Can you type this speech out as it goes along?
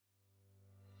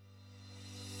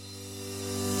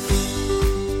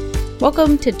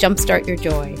Welcome to Jumpstart Your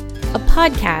Joy, a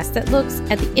podcast that looks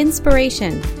at the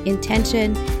inspiration,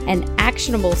 intention, and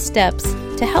actionable steps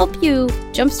to help you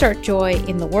jumpstart joy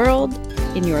in the world,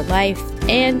 in your life,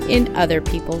 and in other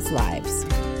people's lives.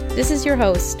 This is your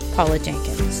host, Paula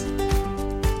Jenkins.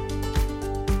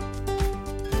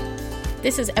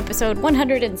 This is episode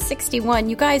 161.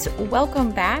 You guys,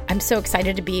 welcome back. I'm so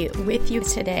excited to be with you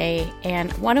today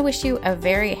and want to wish you a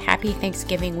very happy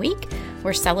Thanksgiving week.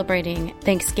 We're celebrating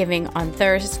Thanksgiving on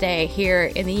Thursday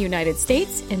here in the United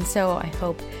States, and so I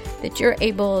hope that you're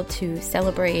able to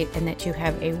celebrate and that you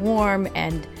have a warm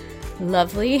and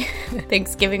lovely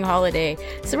Thanksgiving holiday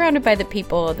surrounded by the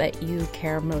people that you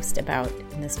care most about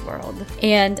in this world.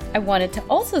 And I wanted to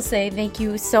also say thank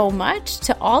you so much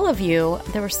to all of you.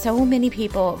 There were so many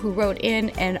people who wrote in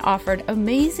and offered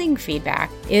amazing feedback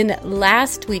in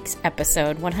last week's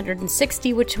episode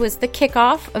 160, which was the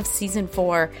kickoff of season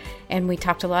 4. And we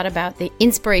talked a lot about the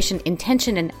inspiration,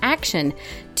 intention, and action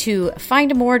to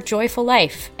find a more joyful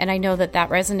life. And I know that that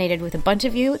resonated with a bunch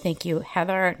of you. Thank you,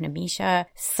 Heather, Namisha,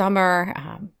 Summer,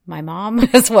 my mom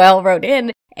as well wrote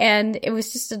in. And it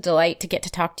was just a delight to get to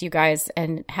talk to you guys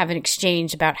and have an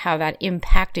exchange about how that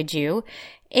impacted you.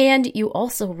 And you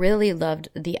also really loved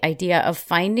the idea of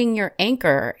finding your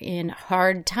anchor in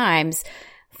hard times,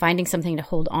 finding something to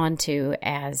hold on to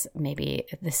as maybe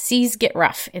the seas get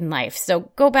rough in life.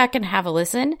 So go back and have a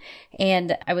listen.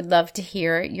 And I would love to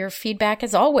hear your feedback.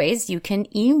 As always, you can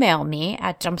email me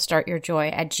at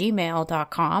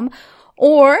jumpstartyourjoy@gmail.com.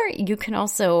 Or you can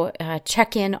also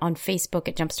check in on Facebook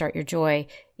at Jumpstart Your Joy.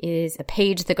 It is a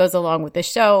page that goes along with the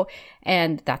show,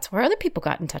 and that's where other people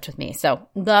got in touch with me. So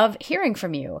love hearing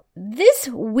from you. This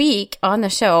week on the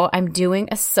show, I'm doing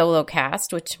a solo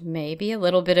cast, which may be a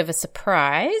little bit of a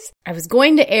surprise. I was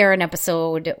going to air an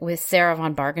episode with Sarah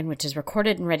Von Bargen, which is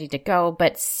recorded and ready to go,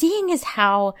 but seeing as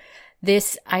how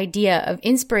this idea of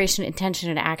inspiration,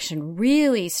 intention, and action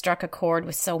really struck a chord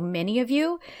with so many of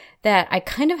you that I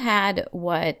kind of had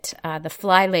what the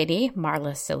fly lady,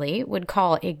 Marla Silly, would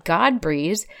call a God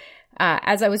breeze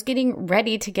as I was getting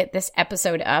ready to get this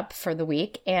episode up for the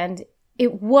week. And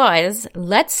it was,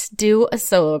 let's do a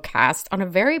solo cast on a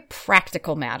very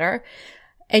practical matter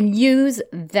and use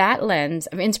that lens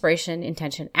of inspiration,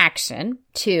 intention, action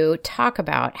to talk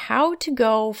about how to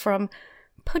go from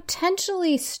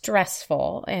potentially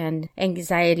stressful and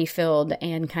anxiety-filled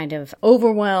and kind of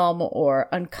overwhelm or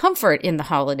uncomfort in the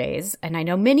holidays. And I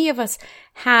know many of us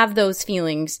have those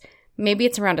feelings. Maybe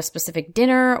it's around a specific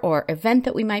dinner or event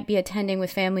that we might be attending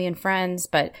with family and friends,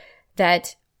 but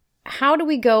that how do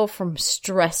we go from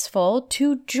stressful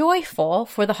to joyful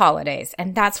for the holidays?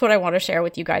 And that's what I want to share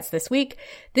with you guys this week.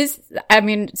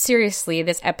 Seriously,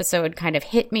 this episode kind of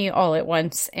hit me all at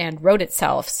once and wrote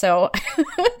itself. So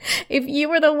if you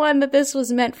were the one that this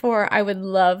was meant for, I would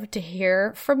love to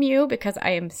hear from you because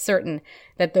I am certain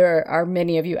that there are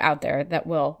many of you out there that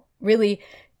will really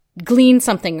glean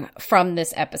something from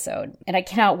this episode. And I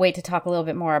cannot wait to talk a little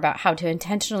bit more about how to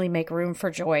intentionally make room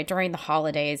for joy during the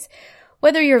holidays,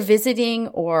 whether you're visiting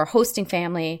or hosting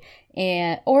family,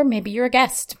 or maybe you're a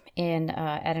guest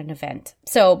at an event.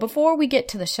 So before we get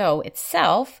to the show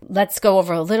itself, let's go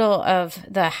over a little of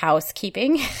the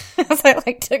housekeeping, as I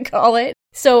like to call it.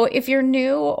 So if you're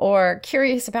new or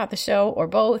curious about the show or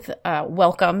both,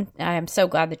 welcome. I'm so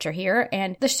glad that you're here.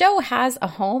 And the show has a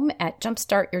home at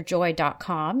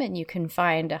jumpstartyourjoy.com, and you can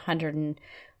find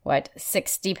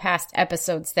 60 past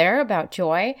episodes there about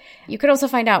joy. You could also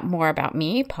find out more about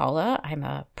me, Paula. I'm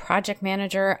a project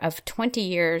manager of 20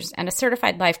 years and a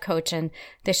certified life coach, and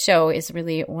this show is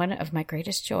really one of my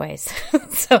greatest joys.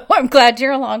 So I'm glad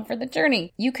you're along for the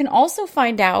journey. You can also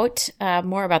find out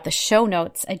more about the show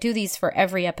notes. I do these for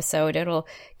every episode. It'll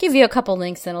give you a couple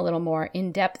links and a little more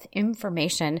in-depth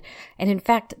information. And in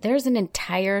fact, there's an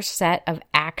entire set of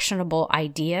actionable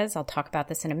ideas, I'll talk about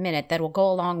this in a minute, that will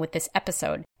go along with this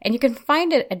episode. And you can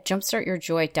find it at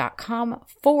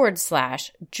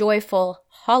jumpstartyourjoy.com/joyful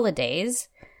holidays.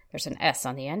 There's an S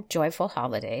on the end, joyful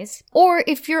holidays. Or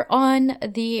if you're on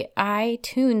the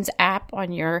iTunes app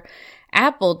on your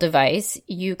Apple device,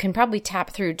 you can probably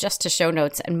tap through just to show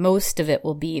notes and most of it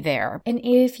will be there. And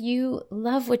if you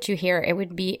love what you hear, it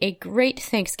would be a great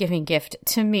Thanksgiving gift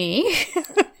to me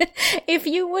if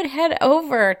you would head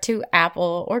over to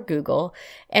Apple or Google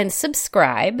and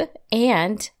subscribe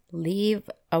and leave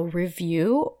a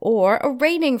review or a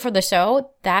rating for the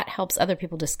show. That helps other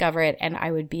people discover it, and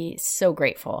I would be so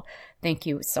grateful. Thank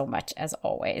you so much, as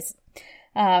always.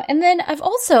 And then I've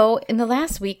also, in the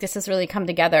last week, this has really come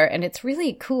together, and it's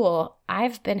really cool.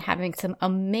 I've been having some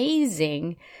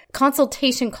amazing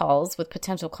consultation calls with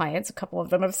potential clients. A couple of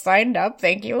them have signed up.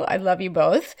 Thank you. I love you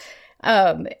both.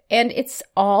 And it's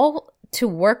all to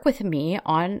work with me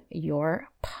on your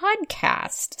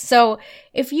podcast. So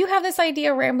if you have this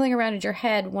idea rambling around in your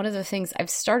head, one of the things I've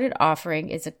started offering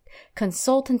is a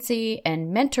consultancy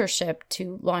and mentorship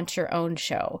to launch your own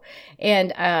show.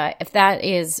 And if that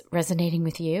is resonating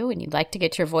with you and you'd like to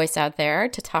get your voice out there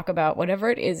to talk about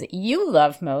whatever it is you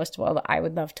love most, well, I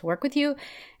would love to work with you.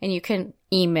 And you can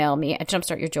email me at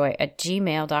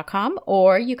jumpstartyourjoy@gmail.com,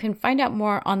 or you can find out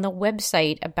more on the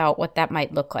website about what that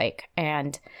might look like.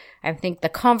 And I think the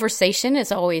conversation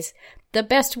is always the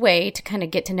best way to kind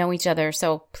of get to know each other.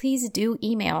 So please do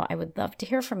email. I would love to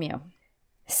hear from you.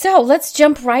 So let's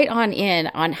jump right on in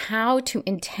on how to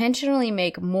intentionally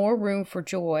make more room for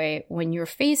joy when you're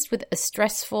faced with a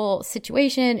stressful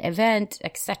situation, event,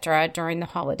 etc. during the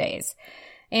holidays.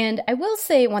 And I will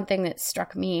say one thing that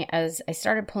struck me as I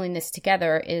started pulling this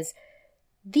together is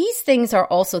these things are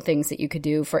also things that you could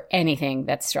do for anything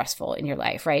that's stressful in your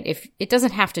life, right? If it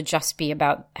doesn't have to just be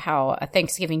about how a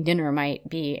Thanksgiving dinner might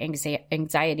be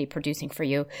anxiety producing for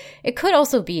you. It could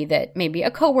also be that maybe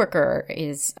a coworker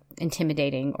is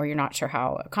intimidating, or you're not sure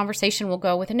how a conversation will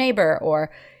go with a neighbor, or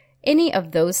any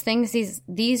of those things.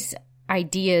 These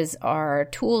ideas are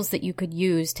tools that you could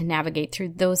use to navigate through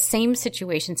those same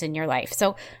situations in your life.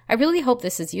 So I really hope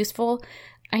this is useful.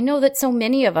 I know that so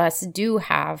many of us do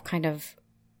have kind of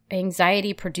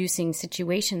anxiety producing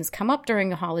situations come up during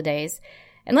the holidays.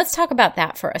 And let's talk about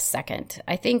that for a second.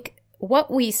 I think what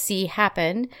we see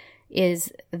happen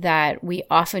is that we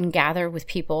often gather with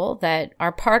people that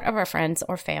are part of our friends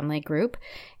or family group.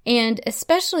 And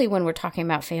especially when we're talking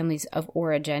about families of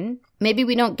origin, maybe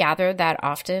we don't gather that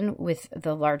often with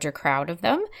the larger crowd of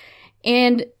them.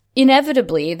 And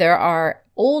inevitably, there are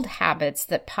old habits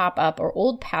that pop up, or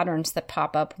old patterns that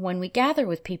pop up when we gather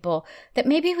with people that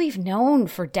maybe we've known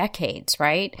for decades,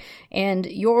 right? And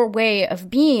your way of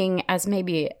being as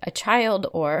maybe a child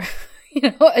or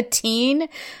a teen,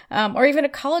 or even a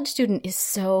college student is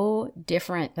so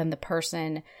different than the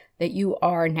person that you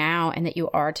are now and that you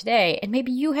are today. And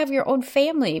maybe you have your own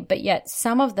family, but yet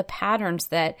some of the patterns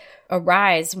that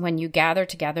arise when you gather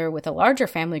together with a larger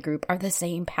family group are the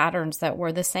same patterns that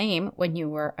were the same when you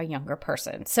were a younger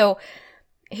person. So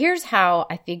here's how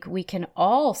I think we can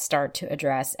all start to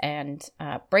address and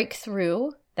break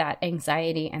through that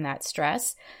anxiety and that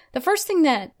stress. The first thing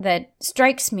that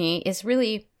strikes me is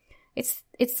really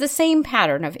it's the same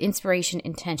pattern of inspiration,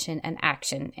 intention, and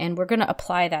action. And we're going to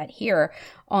apply that here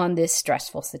on this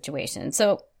stressful situation.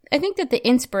 So I think that the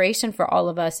inspiration for all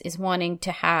of us is wanting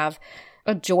to have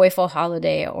a joyful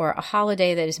holiday, or a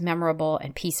holiday that is memorable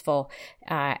and peaceful.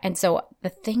 And so the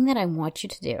thing that I want you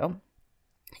to do,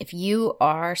 if you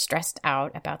are stressed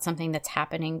out about something that's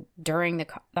happening during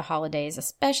the holidays,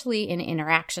 especially in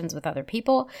interactions with other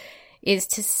people, is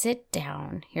to sit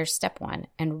down, here's step one,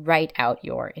 and write out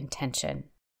your intention.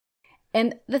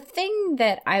 And the thing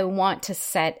that I want to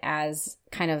set as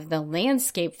kind of the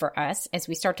landscape for us as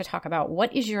we start to talk about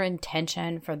what is your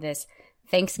intention for this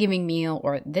Thanksgiving meal,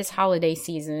 or this holiday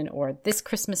season, or this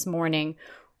Christmas morning,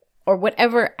 or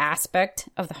whatever aspect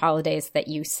of the holidays that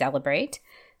you celebrate,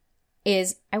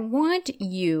 is I want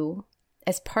you,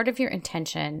 as part of your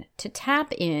intention, to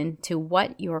tap into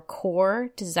what your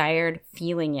core desired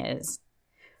feeling is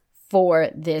for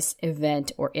this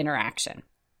event or interaction.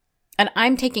 And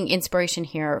I'm taking inspiration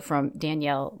here from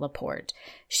Danielle Laporte.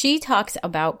 She talks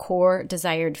about core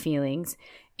desired feelings,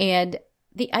 and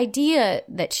the idea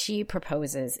that she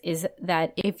proposes is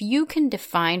that if you can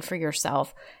define for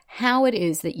yourself how it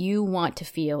is that you want to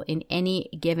feel in any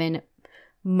given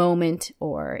moment,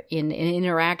 or in an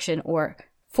interaction, or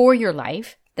for your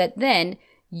life, that then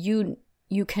you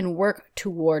can work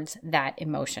towards that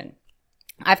emotion.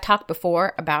 I've talked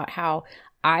before about how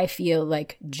I feel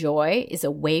like joy is a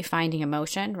wayfinding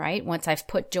emotion, right? Once I've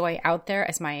put joy out there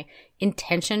as my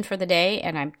intention for the day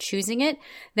and I'm choosing it,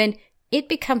 then it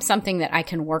becomes something that I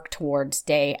can work towards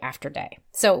day after day.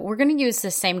 So we're going to use the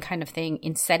same kind of thing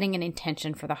in setting an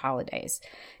intention for the holidays.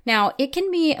 Now, it can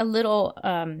be a little,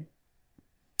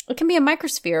 it can be a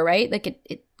microsphere, right? Like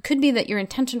it could be that your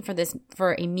intention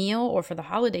for a meal or for the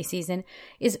holiday season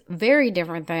is very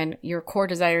different than your core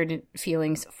desired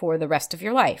feelings for the rest of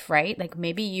your life, right? Like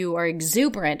maybe you are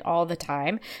exuberant all the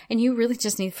time and you really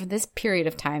just need for this period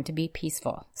of time to be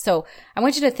peaceful. So I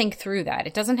want you to think through that.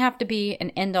 It doesn't have to be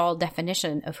an end-all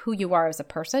definition of who you are as a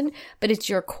person, but it's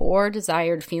your core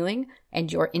desired feeling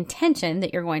and your intention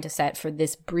that you're going to set for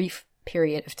this brief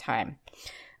period of time.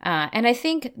 And I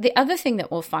think the other thing that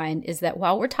we'll find is that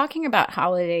while we're talking about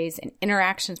holidays and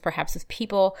interactions perhaps with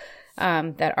people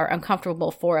that are uncomfortable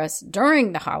for us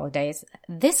during the holidays,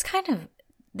 this kind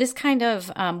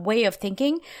of way of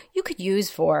thinking you could use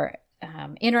for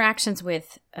interactions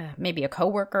with maybe a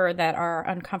coworker that are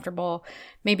uncomfortable,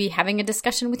 maybe having a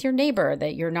discussion with your neighbor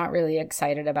that you're not really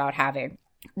excited about having.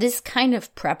 This kind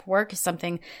of prep work is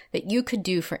something that you could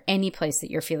do for any place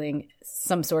that you're feeling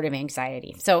some sort of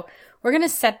anxiety. So we're going to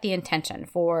set the intention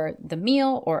for the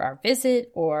meal or our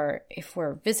visit, or if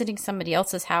we're visiting somebody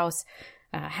else's house,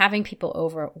 having people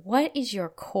over. What is your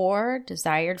core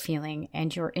desired feeling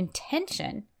and your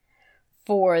intention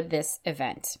for this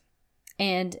event?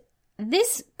 And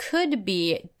this could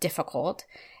be difficult,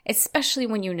 especially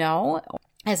when you know,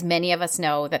 as many of us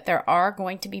know, that there are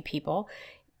going to be people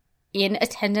in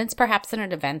attendance, perhaps in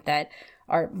an event, that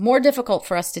are more difficult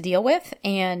for us to deal with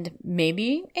and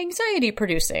maybe anxiety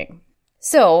producing.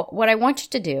 So what I want you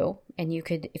to do, and you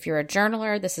could, if you're a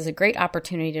journaler, this is a great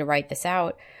opportunity to write this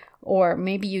out, or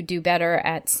maybe you do better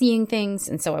at seeing things,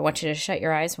 and so I want you to shut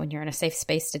your eyes when you're in a safe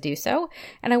space to do so,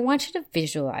 and I want you to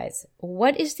visualize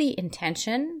what is the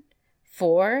intention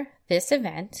for this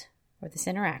event or this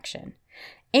interaction,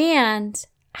 and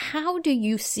how do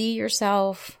you see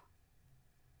yourself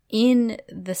in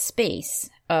the space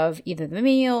of either the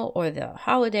meal or the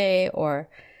holiday or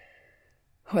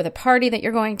the party that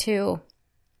you're going to.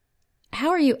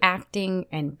 How are you acting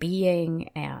and being,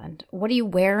 and what are you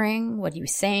wearing? What are you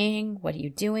saying? What are you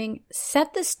doing?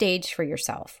 Set the stage for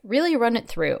yourself. Really run it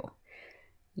through.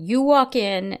 You walk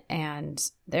in and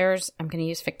I'm going to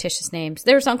use fictitious names.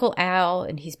 There's Uncle Al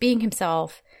and he's being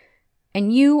himself,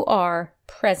 and you are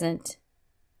present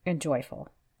and joyful.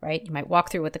 Right? You might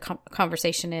walk through what the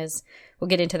conversation is. We'll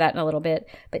get into that in a little bit.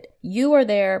 But you are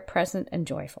there, present and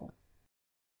joyful.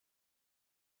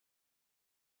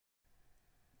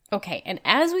 Okay, and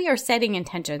as we are setting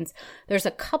intentions, there's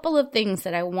a couple of things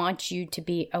that I want you to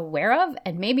be aware of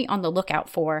and maybe on the lookout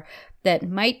for that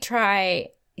might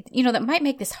that might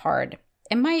make this hard.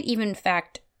 It might even, in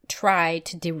fact, try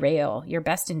to derail your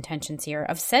best intentions here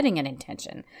of setting an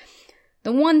intention.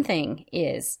 The one thing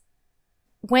is,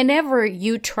 whenever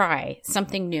you try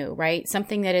something new, right?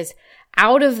 Something that is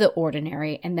out of the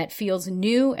ordinary and that feels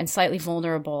new and slightly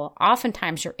vulnerable,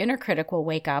 oftentimes your inner critic will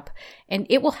wake up and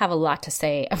it will have a lot to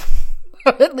say,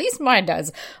 at least mine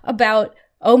does, about,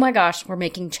 oh my gosh, we're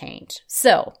making change.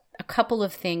 So a couple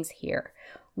of things here.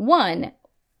 One,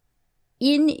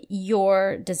 in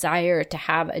your desire to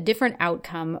have a different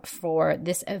outcome for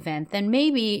this event than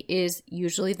maybe is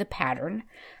usually the pattern,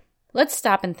 let's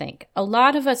stop and think. A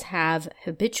lot of us have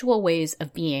habitual ways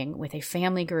of being with a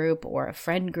family group or a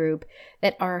friend group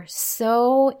that are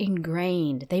so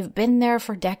ingrained. They've been there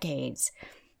for decades.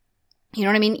 You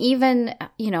know what I mean? Even,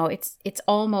 it's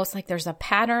almost like there's a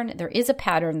pattern. There is a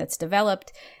pattern that's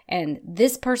developed, and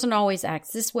this person always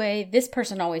acts this way. This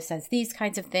person always says these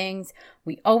kinds of things.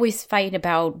 We always fight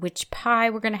about which pie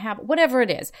we're going to have, whatever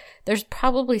it is. There's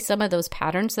probably some of those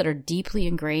patterns that are deeply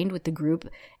ingrained with the group,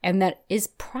 and that is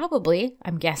probably,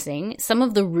 I'm guessing, some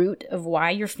of the root of why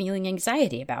you're feeling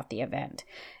anxiety about the event.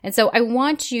 And so I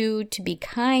want you to be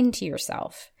kind to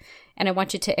yourself, and I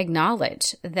want you to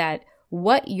acknowledge that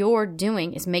what you're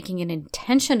doing is making an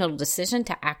intentional decision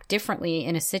to act differently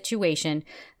in a situation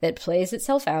that plays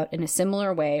itself out in a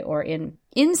similar way or in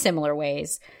similar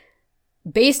ways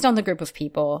based on the group of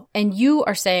people. And you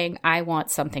are saying, I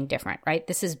want something different, right?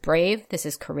 This is brave. This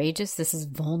is courageous. This is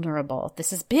vulnerable.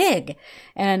 This is big.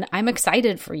 And I'm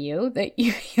excited for you that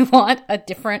you want a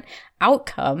different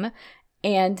outcome.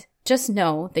 And just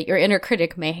know that your inner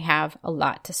critic may have a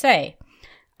lot to say.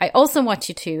 I also want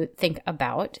you to think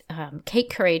about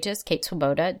Kate Courageous, Kate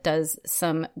Swoboda, does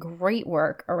some great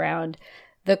work around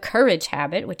The Courage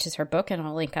Habit, which is her book, and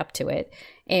I'll link up to it.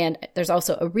 And there's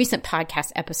also a recent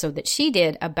podcast episode that she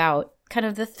did about kind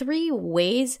of the 3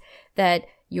 ways that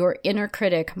your inner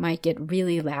critic might get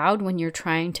really loud when you're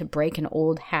trying to break an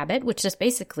old habit, which this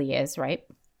basically is, right?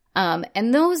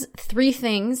 And those 3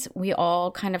 things, we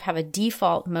all kind of have a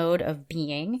default mode of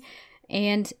being.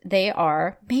 And they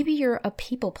are, maybe you're a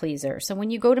people pleaser. So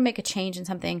when you go to make a change in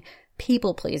something,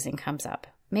 people pleasing comes up.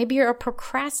 Maybe you're a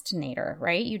procrastinator,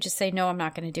 right? You just say, no, I'm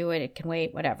not going to do it. It can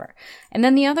wait, whatever. And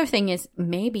then the other thing is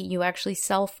maybe you actually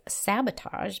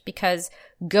self-sabotage because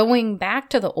going back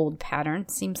to the old pattern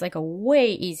seems like a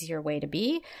way easier way to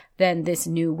be than this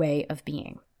new way of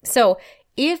being. So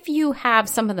if you have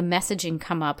some of the messaging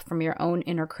come up from your own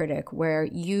inner critic where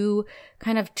you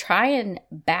kind of try and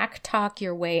backtalk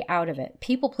your way out of it,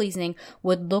 people pleasing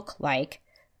would look like,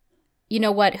 you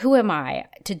know what, who am I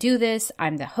to do this?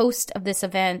 I'm the host of this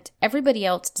event. Everybody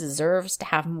else deserves to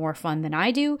have more fun than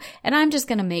I do. And I'm just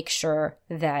going to make sure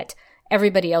that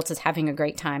everybody else is having a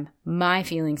great time. My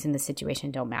feelings in the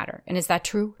situation don't matter. And is that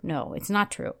true? No, it's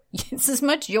not true. It's as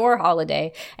much your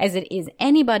holiday as it is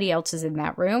anybody else's in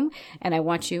that room. And I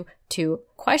want you to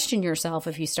question yourself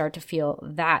if you start to feel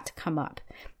that come up.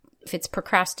 If it's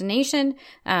procrastination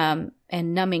and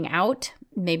numbing out,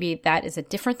 maybe that is a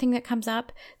different thing that comes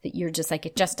up, that you're just like,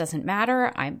 it just doesn't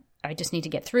matter. I just need to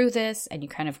get through this, and you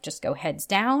kind of just go heads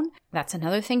down. That's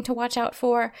another thing to watch out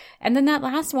for. And then that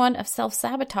last one of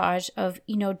self-sabotage of,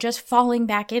 just falling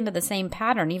back into the same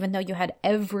pattern, even though you had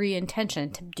every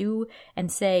intention to do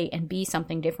and say and be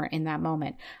something different in that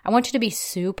moment. I want you to be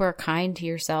super kind to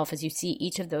yourself as you see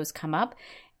each of those come up,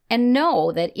 and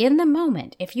know that in the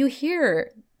moment, if you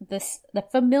hear the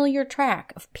familiar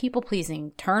track of people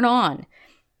pleasing turn on,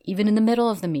 even in the middle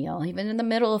of the meal, even in the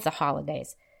middle of the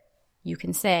holidays, you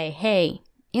can say, hey,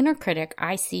 inner critic,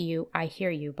 I see you, I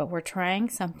hear you, but we're trying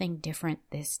something different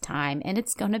this time, and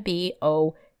it's going to be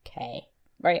okay,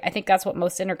 right? I think that's what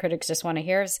most inner critics just want to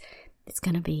hear is, it's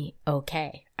going to be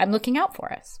okay. I'm looking out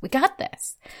for us. We got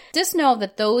this. Just know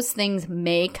that those things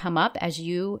may come up as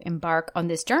you embark on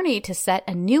this journey to set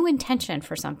a new intention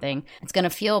for something. It's going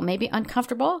to feel maybe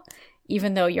uncomfortable,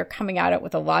 even though you're coming at it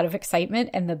with a lot of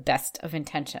excitement and the best of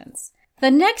intentions.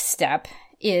 The next step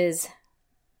is,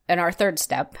 and our third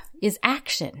step, is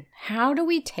action. How do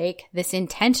we take this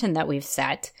intention that we've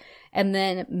set and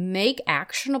then make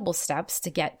actionable steps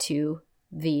to get to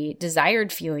the desired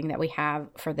feeling that we have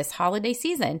for this holiday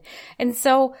season? And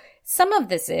so some of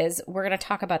this is, we're going to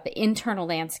talk about the internal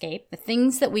landscape, the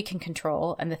things that we can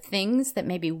control and the things that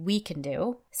maybe we can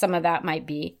do. Some of that might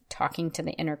be talking to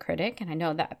the inner critic. And I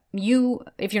know that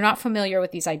if you're not familiar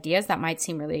with these ideas, that might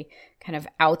seem really kind of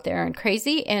out there and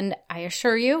crazy. And I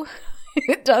assure you,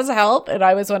 it does help. And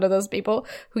I was one of those people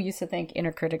who used to think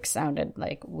inner critics sounded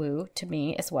like woo to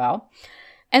me as well.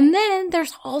 And then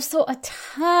there's also a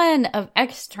ton of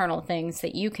external things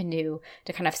that you can do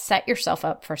to kind of set yourself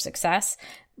up for success.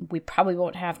 We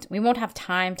won't have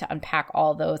time to unpack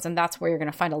all those. And that's where you're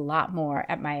going to find a lot more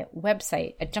at my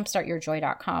website at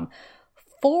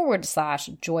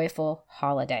jumpstartyourjoy.com/joyful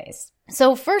holidays.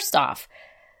 So first off,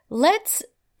 let's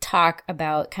talk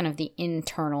about kind of the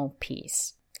internal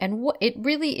piece. And what it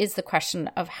really is the question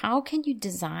of, how can you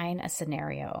design a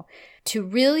scenario to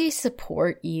really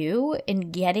support you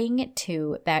in getting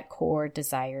to that core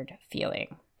desired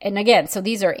feeling? And again, so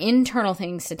these are internal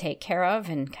things to take care of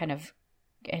and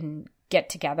get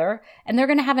together, and they're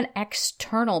going to have an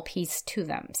external piece to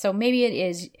them. So maybe it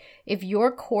is, if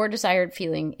your core desired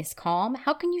feeling is calm,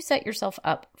 how can you set yourself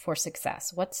up for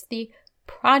success? What's the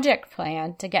project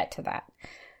plan to get to that?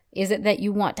 Is it that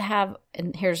you want to have,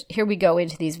 and here we go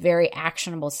into these very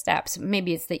actionable steps.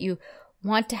 Maybe it's that you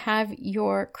want to have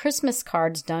your Christmas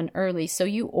cards done early, so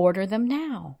you order them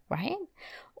now, right?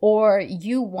 Or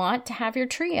you want to have your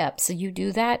tree up, so you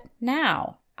do that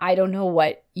now. I don't know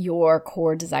what your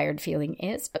core desired feeling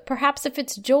is, but perhaps if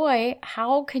it's joy,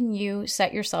 how can you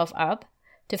set yourself up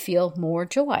to feel more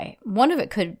joy?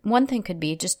 One thing could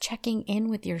be just checking in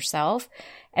with yourself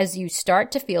as you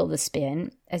start to feel the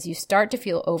spin, as you start to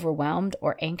feel overwhelmed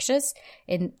or anxious,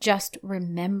 and just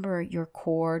remember your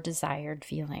core desired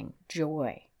feeling,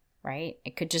 joy, right?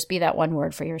 It could just be that one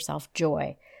word for yourself,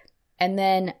 joy. And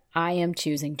then I am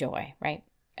choosing joy, right?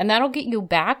 And that'll get you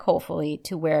back, hopefully,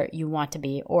 to where you want to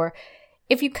be. Or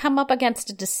if you come up against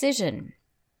a decision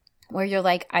where you're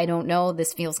like, I don't know,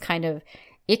 this feels kind of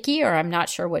icky, or I'm not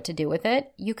sure what to do with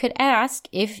it, you could ask,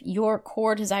 if your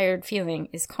core desired feeling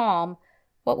is calm,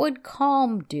 what would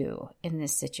calm do in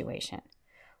this situation?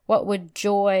 What would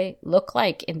joy look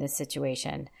like in this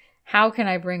situation? How can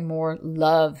I bring more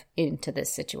love into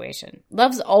this situation?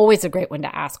 Love's always a great one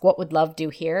to ask. What would love do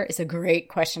here is a great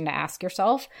question to ask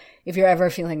yourself if you're ever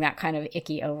feeling that kind of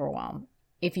icky overwhelm.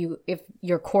 If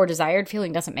your core desired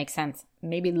feeling doesn't make sense,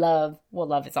 maybe love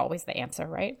is always the answer,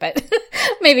 right? But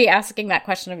maybe asking that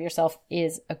question of yourself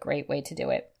is a great way to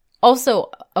do it. Also,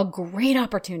 a great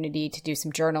opportunity to do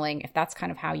some journaling if that's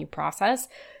kind of how you process.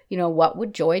 What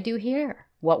would joy do here?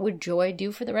 What would joy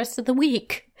do for the rest of the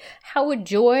week? How would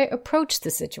joy approach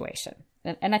the situation?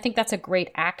 And I think that's a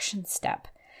great action step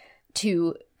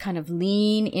to kind of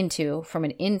lean into from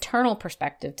an internal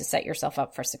perspective to set yourself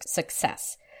up for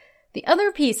success. The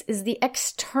other piece is the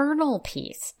external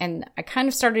piece. And I kind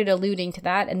of started alluding to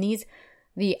that. And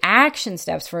the action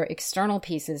steps for external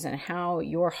pieces and how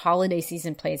your holiday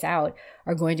season plays out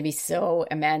are going to be so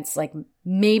immense. Like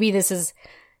maybe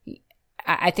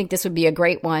I think this would be a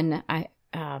great one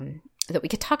that we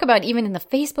could talk about even in the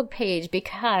Facebook page,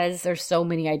 because there's so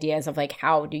many ideas of like,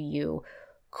 how do you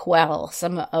quell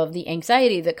some of the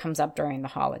anxiety that comes up during the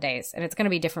holidays? And it's going to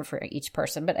be different for each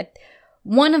person. But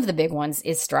one of the big ones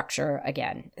is structure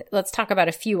again. Let's talk about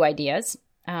a few ideas.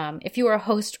 If you are a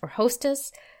host or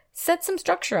hostess, set some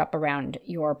structure up around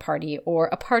your party or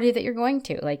a party that you're going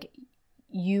to. Like,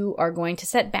 you are going to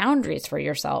set boundaries for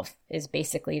yourself is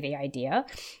basically the idea.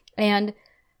 And,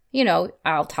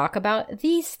 I'll talk about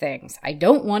these things. I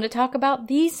don't want to talk about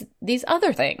these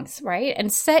other things, right?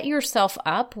 And set yourself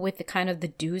up with the kind of the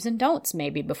do's and don'ts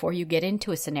maybe before you get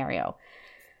into a scenario.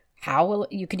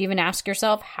 You could even ask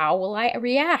yourself, how will I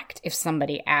react if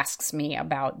somebody asks me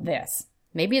about this?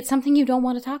 Maybe it's something you don't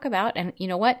want to talk about. And you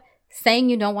know what? Saying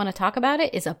you don't want to talk about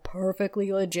it is a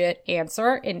perfectly legit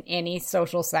answer in any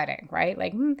social setting, right?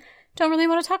 Like, don't really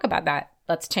want to talk about that.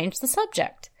 Let's change the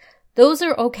subject. Those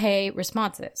are okay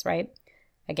responses, right?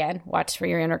 Again, watch for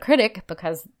your inner critic,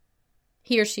 because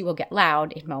he or she will get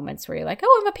loud in moments where you're like,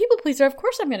 oh, I'm a people pleaser. Of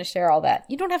course I'm going to share all that.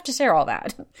 You don't have to share all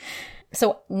that.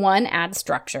 So one, add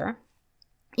structure.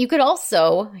 You could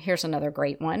also, here's another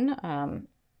great one,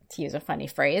 to use a funny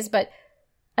phrase, but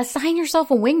assign yourself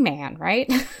a wingman,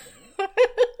 right?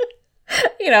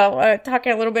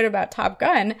 Talking a little bit about Top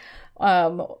Gun.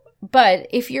 But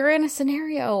if you're in a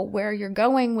scenario where you're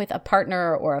going with a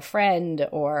partner or a friend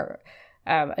or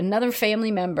another family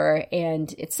member,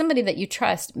 and it's somebody that you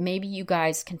trust, maybe you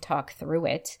guys can talk through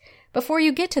it before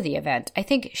you get to the event. I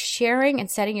think sharing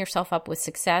and setting yourself up with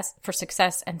success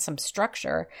and some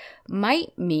structure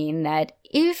might mean that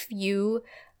if you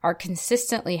are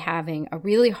consistently having a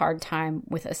really hard time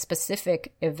with a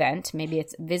specific event, maybe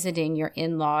it's visiting your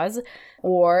in-laws,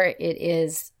 or it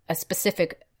is a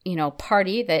specific,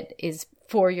 party that is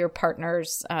for your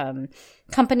partner's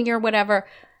company or whatever,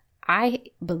 I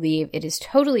believe it is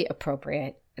totally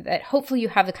appropriate that hopefully you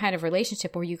have the kind of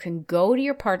relationship where you can go to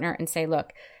your partner and say,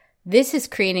 look, this is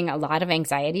creating a lot of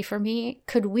anxiety for me.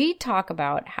 Could we talk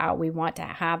about how we want to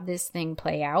have this thing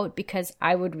play out? Because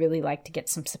I would really like to get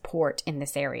some support in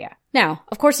this area. Now,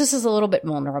 of course, this is a little bit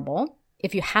vulnerable.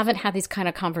 If you haven't had these kind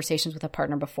of conversations with a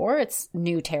partner before, it's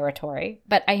new territory.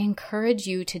 But I encourage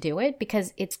you to do it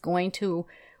because it's going to,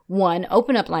 one,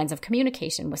 open up lines of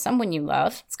communication with someone you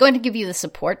love. It's going to give you the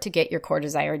support to get your core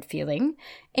desired feeling.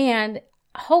 And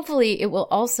hopefully, it will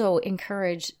also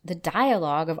encourage the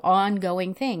dialogue of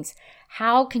ongoing things.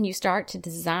 How can you start to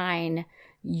design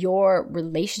your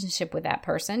relationship with that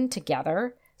person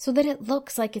together so that it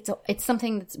looks like it's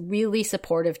something that's really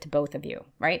supportive to both of you,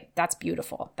 right? That's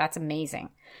beautiful. That's amazing.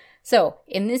 So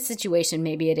in this situation,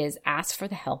 maybe it is ask for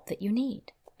the help that you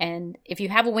need. And if you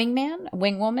have a wingman, a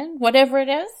wingwoman, whatever it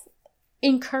is,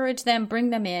 encourage them,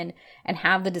 bring them in, and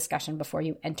have the discussion before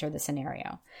you enter the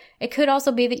scenario. It could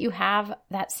also be that you have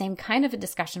that same kind of a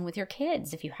discussion with your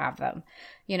kids if you have them.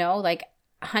 Like,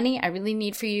 honey, I really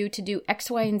need for you to do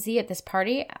X, Y, and Z at this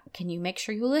party. Can you make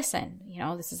sure you listen?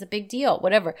 This is a big deal,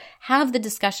 whatever. Have the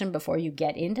discussion before you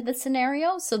get into the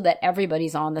scenario so that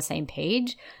everybody's on the same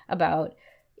page about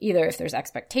either if there's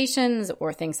expectations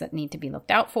or things that need to be looked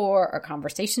out for or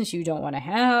conversations you don't want to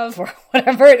have or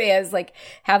whatever it is. Like,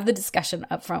 have the discussion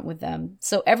up front with them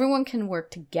so everyone can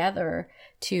work together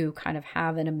to kind of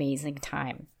have an amazing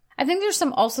time. I think there's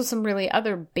also some really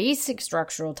other basic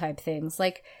structural type things.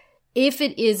 Like, if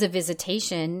it is a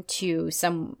visitation to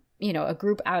a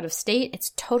group out of state,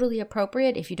 it's totally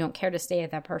appropriate if you don't care to stay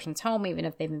at that person's home, even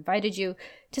if they've invited you,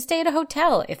 to stay at a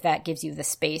hotel if that gives you the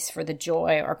space for the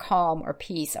joy or calm or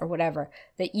peace or whatever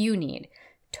that you need.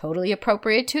 Totally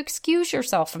appropriate to excuse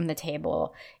yourself from the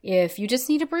table if you just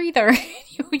need a breather.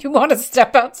 You want to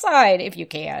step outside if you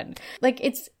can. Like,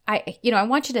 I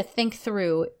want you to think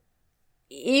through,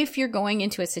 if you're going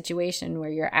into a situation where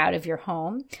you're out of your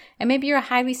home and maybe you're a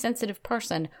highly sensitive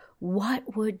person,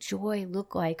 what would joy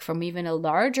look like from even a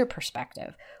larger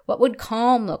perspective? What would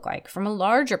calm look like from a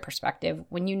larger perspective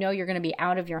when you know you're going to be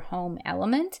out of your home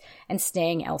element and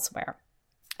staying elsewhere?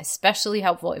 Especially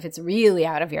helpful if it's really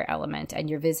out of your element and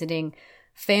you're visiting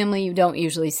family you don't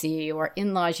usually see or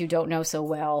in-laws you don't know so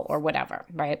well or whatever,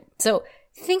 right? So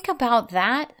think about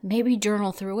that. Maybe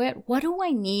journal through it. What do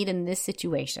I need in this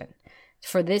situation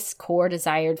for this core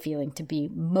desired feeling to be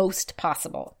most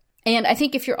possible? And I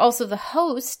think if you're also the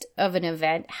host of an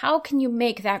event, how can you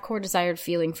make that core desired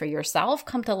feeling for yourself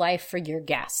come to life for your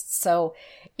guests? So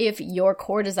if your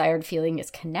core desired feeling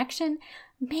is connection,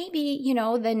 maybe,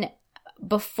 then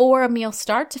before a meal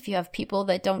starts, if you have people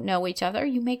that don't know each other,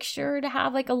 you make sure to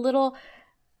have like a little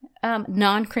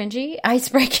non-cringy,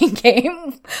 ice-breaking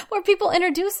game where people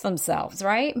introduce themselves,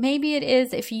 right? Maybe it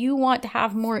is if you want to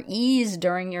have more ease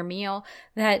during your meal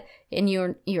that, and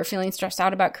you're feeling stressed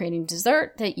out about creating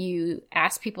dessert, that you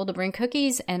ask people to bring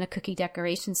cookies, and a cookie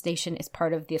decoration station is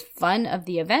part of the fun of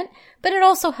the event, but it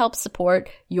also helps support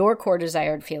your core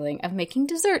desired feeling of making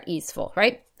dessert easeful,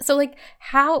 right? So like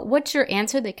what's your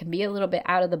answer that can be a little bit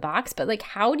out of the box, but like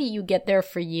how do you get there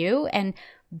for you and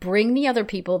bring the other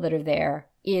people that are there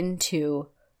into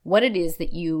what it is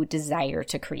that you desire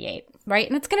to create, right?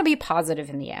 And it's going to be positive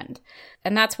in the end.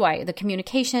 And that's why the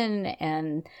communication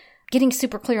and getting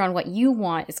super clear on what you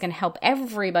want is going to help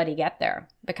everybody get there.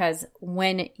 Because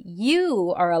when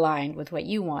you are aligned with what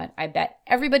you want, I bet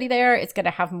everybody there is going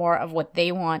to have more of what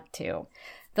they want too.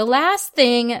 The last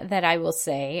thing that I will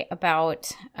say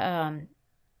about,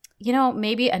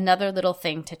 maybe another little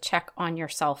thing to check on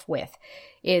yourself with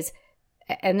is,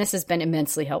 and this has been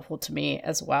immensely helpful to me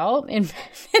as well in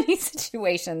many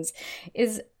situations,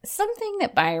 is something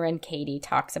that Byron Katie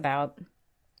talks about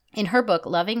in her book,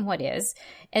 Loving What Is.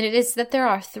 And it is that there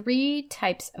are 3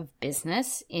 types of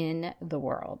business in the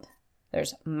world.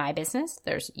 There's my business,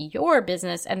 there's your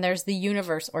business, and there's the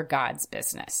universe or God's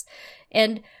business.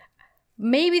 And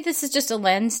maybe this is just a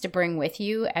lens to bring with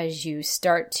you as you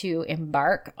start to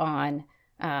embark on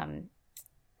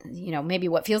maybe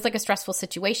what feels like a stressful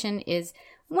situation is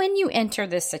when you enter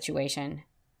this situation,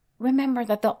 remember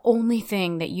that the only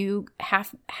thing that you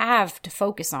have to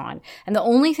focus on and the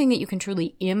only thing that you can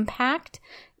truly impact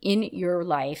in your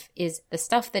life is the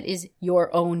stuff that is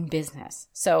your own business.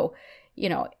 So,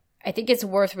 I think it's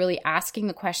worth really asking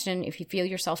the question, if you feel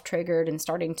yourself triggered and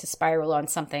starting to spiral on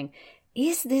something,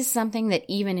 is this something that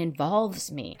even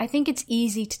involves me? I think it's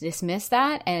easy to dismiss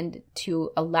that and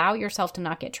to allow yourself to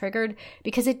not get triggered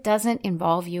because it doesn't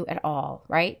involve you at all,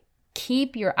 right?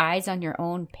 Keep your eyes on your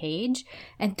own page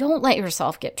and don't let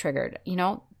yourself get triggered.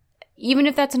 Even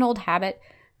if that's an old habit,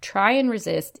 try and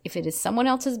resist. If it is someone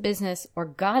else's business or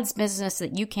God's business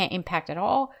that you can't impact at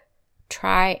all,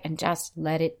 try and just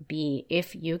let it be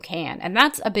if you can. And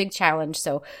that's a big challenge.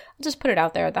 So I'll just put it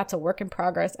out there. That's a work in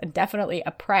progress and definitely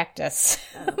a practice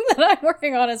that I'm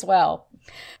working on as well.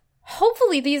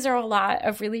 Hopefully these are a lot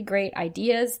of really great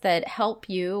ideas that help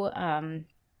you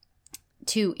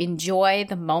to enjoy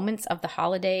the moments of the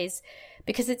holidays,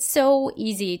 because it's so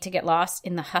easy to get lost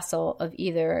in the hustle of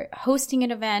either hosting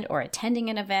an event or attending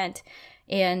an event.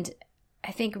 And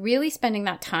I think really spending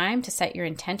that time to set your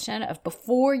intention of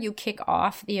before you kick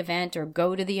off the event or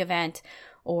go to the event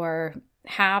or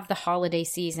have the holiday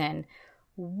season,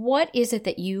 what is it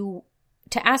that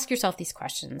to ask yourself these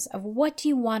questions of what do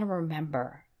you want to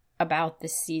remember about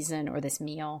this season or this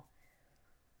meal?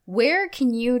 Where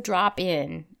can you drop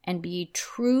in and be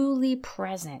truly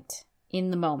present in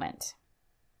the moment?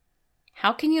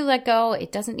 How can you let go?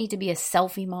 It doesn't need to be a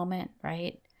selfie moment,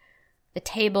 right? The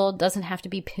table doesn't have to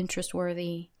be Pinterest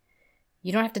worthy.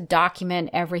 You don't have to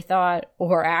document every thought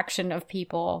or action of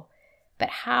people. But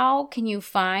how can you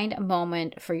find a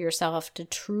moment for yourself to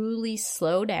truly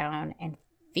slow down and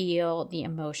feel the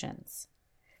emotions?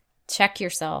 Check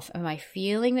yourself. Am I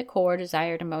feeling the core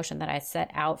desired emotion that I set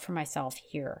out for myself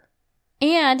here?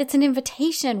 And it's an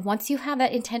invitation, once you have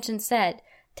that intention set,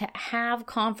 to have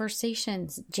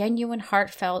conversations. Genuine,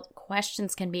 heartfelt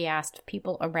questions can be asked of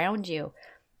people around you.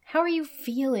 How are you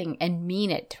feeling? And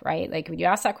mean it, right? Like when you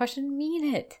ask that question,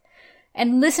 mean it.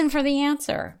 And listen for the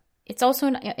answer. It's also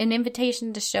an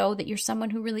invitation to show that you're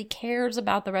someone who really cares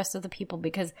about the rest of the people,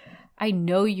 because I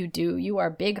know you do. You are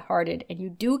big-hearted and you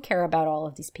do care about all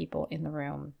of these people in the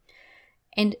room.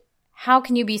 And how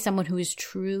can you be someone who is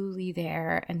truly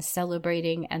there and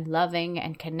celebrating and loving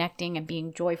and connecting and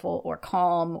being joyful or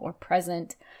calm or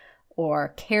present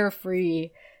or carefree,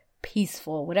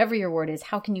 peaceful, whatever your word is?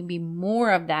 How can you be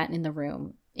more of that in the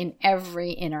room in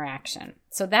every interaction?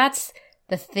 So that's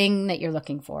the thing that you're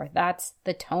looking for. That's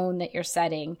the tone that you're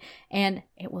setting, and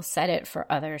it will set it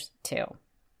for others too.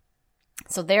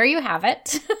 So there you have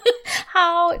it.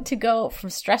 How to go from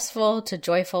stressful to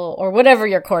joyful, or whatever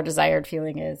your core desired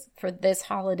feeling is for this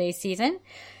holiday season,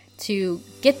 to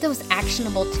get those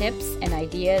actionable tips and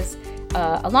ideas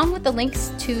along with the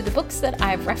links to the books that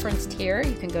I've referenced here.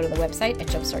 You can go to the website at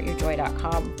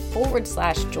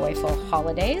jumpstartyourjoy.com/joyful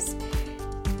holidays.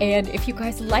 And if you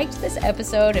guys liked this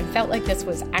episode and felt like this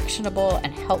was actionable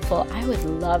and helpful, I would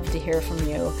love to hear from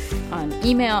you on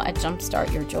email at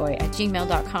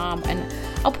jumpstartyourjoy@gmail.com. And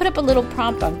I'll put up a little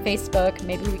prompt on Facebook.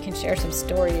 Maybe we can share some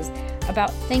stories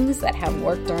about things that have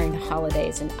worked during the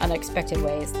holidays in unexpected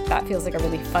ways. That feels like a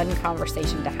really fun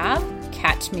conversation to have.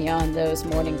 Catch me on those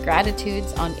morning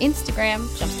gratitudes on Instagram.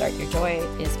 Jumpstart Your Joy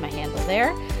is my handle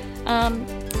there.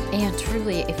 And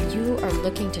truly, if you are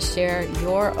looking to share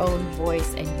your own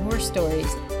voice and your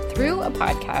stories through a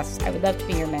podcast, I would love to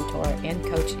be your mentor and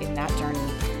coach in that journey.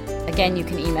 Again, you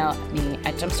can email me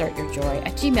at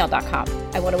jumpstartyourjoy@gmail.com.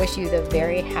 I want to wish you the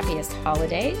very happiest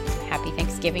holiday. Happy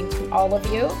Thanksgiving to all of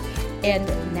you. And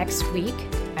next week,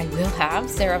 I will have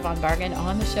Sarah Von Bargen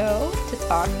on the show to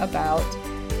talk about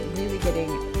really getting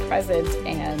present.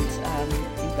 And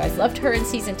you guys loved her in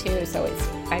season 2, so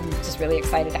I'm just really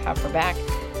excited to have her back.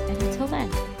 And until then,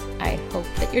 I hope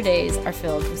that your days are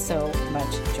filled with so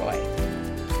much joy.